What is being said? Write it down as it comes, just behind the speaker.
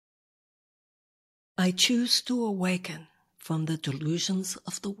I choose to awaken from the delusions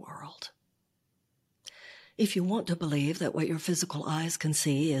of the world. If you want to believe that what your physical eyes can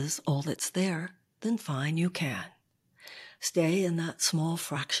see is all that's there, then fine, you can. Stay in that small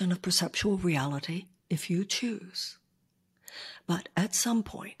fraction of perceptual reality if you choose. But at some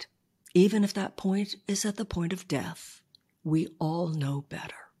point, even if that point is at the point of death, we all know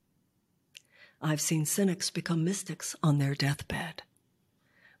better. I've seen cynics become mystics on their deathbed.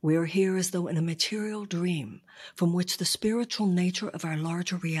 We are here as though in a material dream from which the spiritual nature of our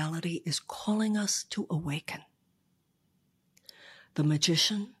larger reality is calling us to awaken. The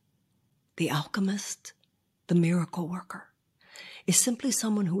magician, the alchemist, the miracle worker is simply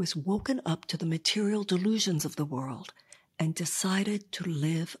someone who has woken up to the material delusions of the world and decided to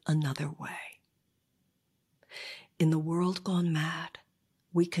live another way. In the world gone mad,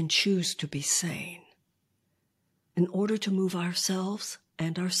 we can choose to be sane. In order to move ourselves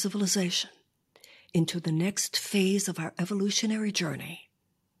and our civilization into the next phase of our evolutionary journey,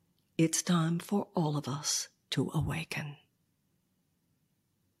 it's time for all of us to awaken.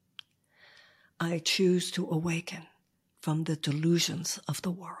 I choose to awaken from the delusions of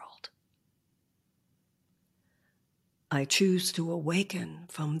the world. I choose to awaken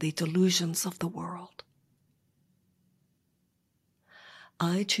from the delusions of the world.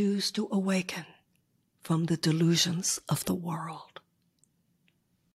 I choose to awaken from the delusions of the world.